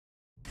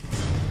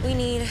We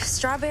need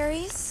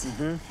strawberries,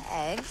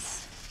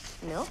 eggs,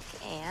 milk,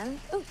 and,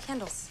 ooh,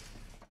 candles.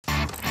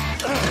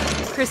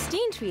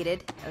 Christine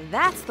tweeted,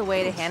 "That's the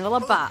way to handle a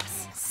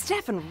boss.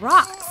 Stefan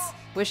rocks.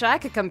 Wish I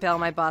could compel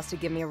my boss to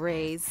give me a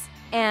raise."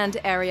 And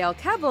Ariel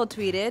Cabell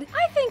tweeted,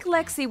 "I think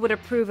Lexi would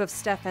approve of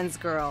Stefan's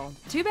girl.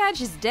 Too bad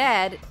she's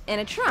dead in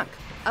a trunk.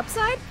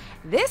 Upside,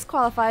 this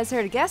qualifies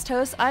her to guest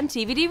host on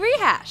TVD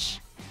Rehash."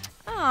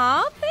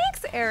 Aw,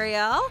 thanks,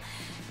 Ariel.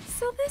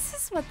 So this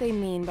is what they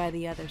mean by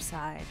the other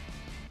side.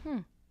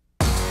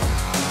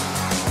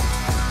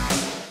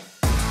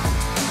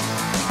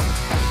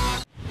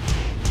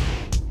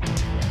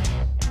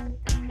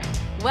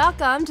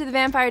 Welcome to the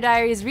Vampire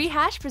Diaries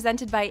Rehash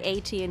presented by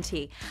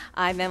AT&T.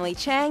 I'm Emily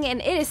Chang,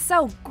 and it is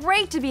so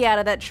great to be out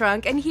of that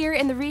trunk and here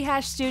in the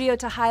Rehash studio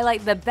to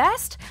highlight the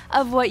best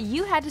of what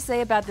you had to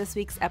say about this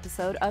week's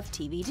episode of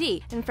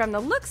TVD. And from the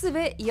looks of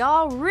it,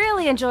 y'all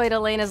really enjoyed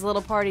Elena's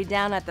little party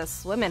down at the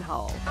swimming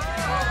hole.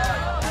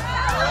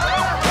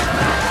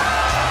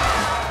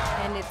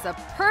 And it's a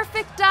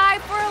perfect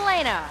dive for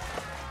Elena.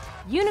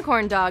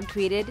 Unicorn Dog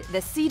tweeted,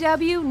 "The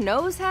CW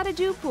knows how to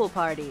do pool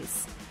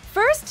parties."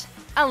 First,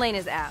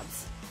 Elena's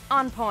abs.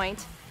 On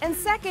point. And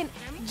second,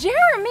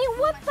 Jeremy,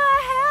 what the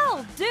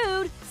hell?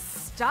 Dude,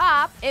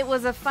 stop. It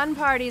was a fun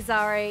party,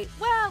 Zari.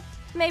 Well,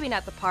 maybe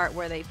not the part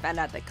where they found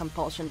out that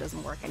compulsion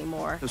doesn't work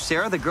anymore. So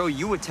Sarah, the girl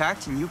you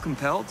attacked and you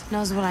compelled?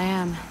 Knows what I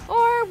am.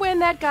 Or when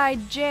that guy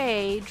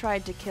Jay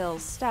tried to kill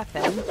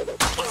Stefan.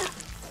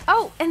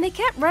 Oh, and they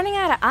kept running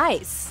out of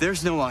ice.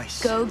 There's no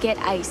ice. Go get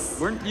ice.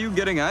 Weren't you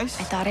getting ice?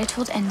 I thought I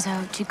told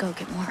Enzo to go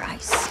get more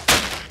ice.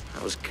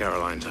 That was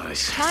Caroline's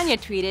ice. Tanya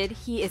tweeted,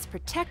 "He is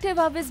protective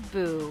of his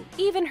boo,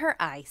 even her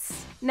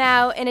ice."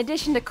 Now, in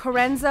addition to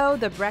Corenzo,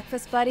 the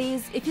breakfast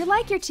buddies, if you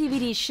like your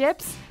TVD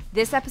ships,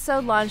 this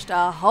episode launched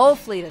a whole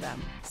fleet of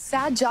them.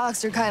 Sad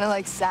jocks are kind of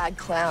like sad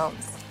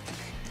clowns.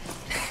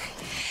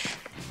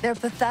 They're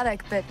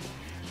pathetic, but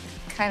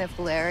kind of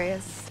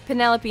hilarious.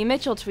 Penelope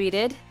Mitchell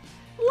tweeted,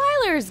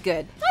 "Lilar's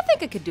good. I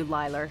think I could do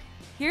Lilar.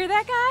 Hear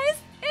that, guys?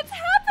 It's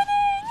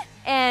happening!"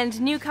 And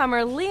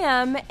newcomer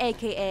Liam,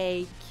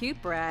 aka Cute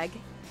Brag,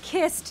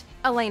 kissed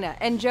Elena,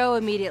 and Joe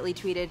immediately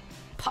tweeted,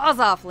 "Paws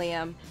off,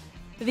 Liam."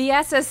 The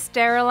SS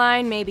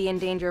Steriline may be in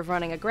danger of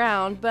running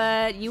aground,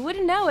 but you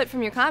wouldn't know it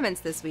from your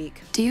comments this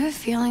week. Do you have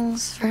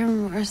feelings for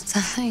him or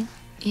something?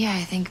 Yeah,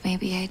 I think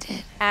maybe I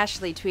did.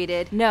 Ashley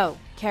tweeted, "No,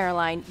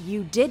 Caroline,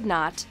 you did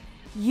not.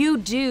 You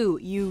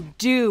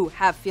do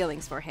have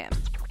feelings for him."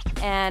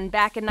 And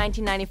back in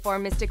 1994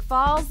 Mystic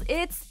Falls,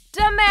 it's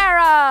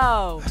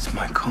Damaro! That's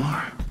my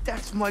car.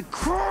 That's my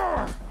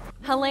car!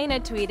 Helena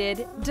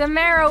tweeted,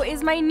 "Damaro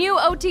is my new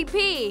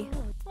OTP."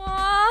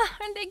 Aww,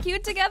 aren't they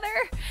cute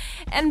together?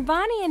 And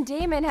Bonnie and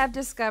Damon have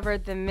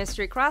discovered the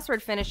mystery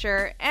crossword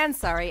finisher, and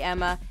sorry,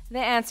 Emma, the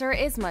answer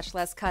is much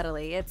less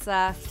cuddly. It's,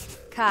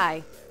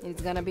 Kai.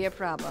 It's gonna be a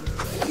problem.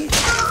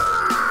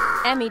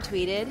 Emmy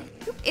tweeted,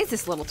 "Who is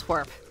this little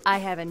twerp? I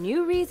have a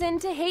new reason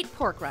to hate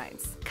pork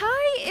rinds.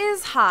 Kai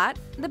is hot.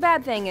 The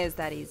bad thing is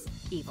that he's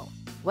evil.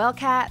 Well,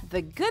 Kat,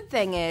 the good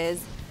thing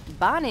is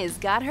Bonnie's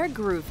got her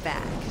groove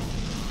back."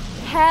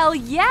 Hell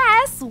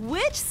yes!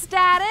 Witch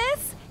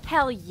status?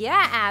 Hell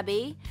yeah,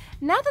 Abby.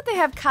 Now that they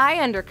have Kai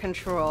under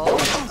control,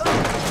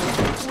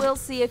 we'll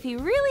see if he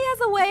really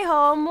has a way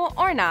home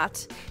or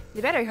not. They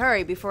better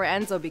hurry before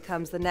Enzo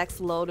becomes the next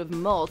load of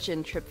mulch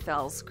in Trip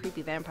Fell's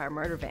creepy vampire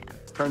murder van.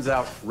 Turns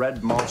out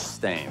red mulch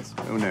stains.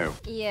 Who knew?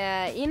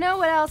 Yeah, you know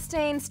what else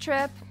stains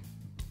Trip?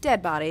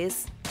 Dead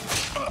bodies.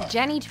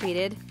 Jenny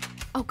tweeted,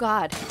 Oh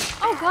God,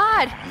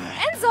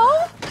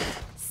 Enzo!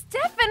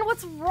 Stefan,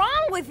 what's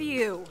wrong with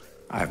you?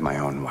 I have my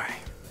own way.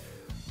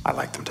 I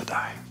like them to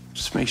die.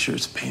 Just make sure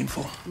it's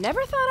painful.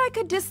 Never thought I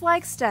could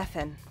dislike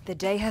Stefan. The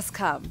day has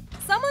come.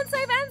 Someone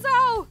save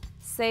Enzo!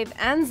 Save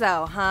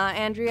Enzo, huh,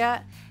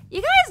 Andrea?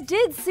 You guys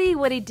did see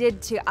what he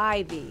did to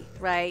Ivy,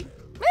 right?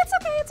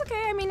 It's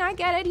okay. I mean, I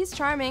get it. He's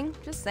charming.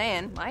 Just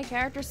saying. My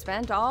character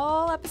spent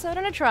all episode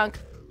in a trunk.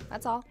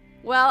 That's all.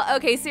 Well,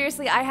 okay,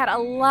 seriously, I had a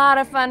lot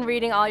of fun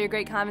reading all your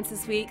great comments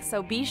this week,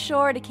 so be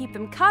sure to keep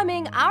them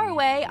coming our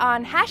way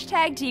on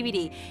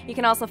 #TVD. You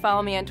can also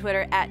follow me on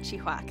Twitter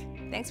 @Chihuahua.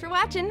 Thanks for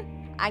watching.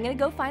 I'm gonna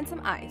go find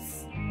some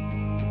ice.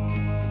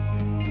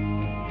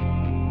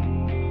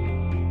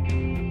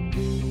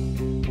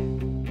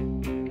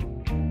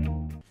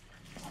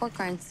 Pork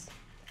rinds.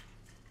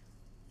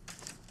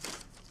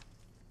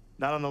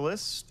 Not on the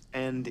list,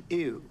 and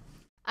ew.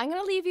 I'm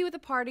gonna leave you with a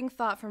parting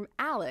thought from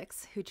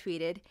Alex, who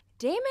tweeted,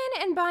 "Damon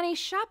and Bonnie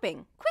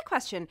shopping. Quick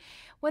question.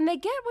 When they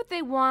get what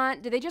they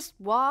want, do they just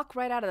walk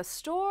right out of the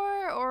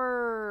store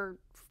or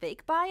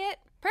fake buy it?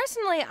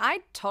 Personally,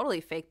 I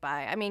totally fake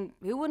buy. I mean,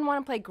 who wouldn't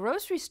want to play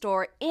grocery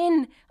store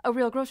in a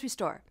real grocery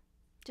store?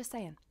 Just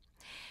saying.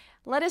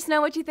 Let us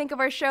know what you think of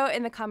our show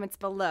in the comments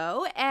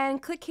below,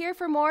 and click here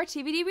for more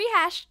TVD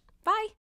Rehash. Bye.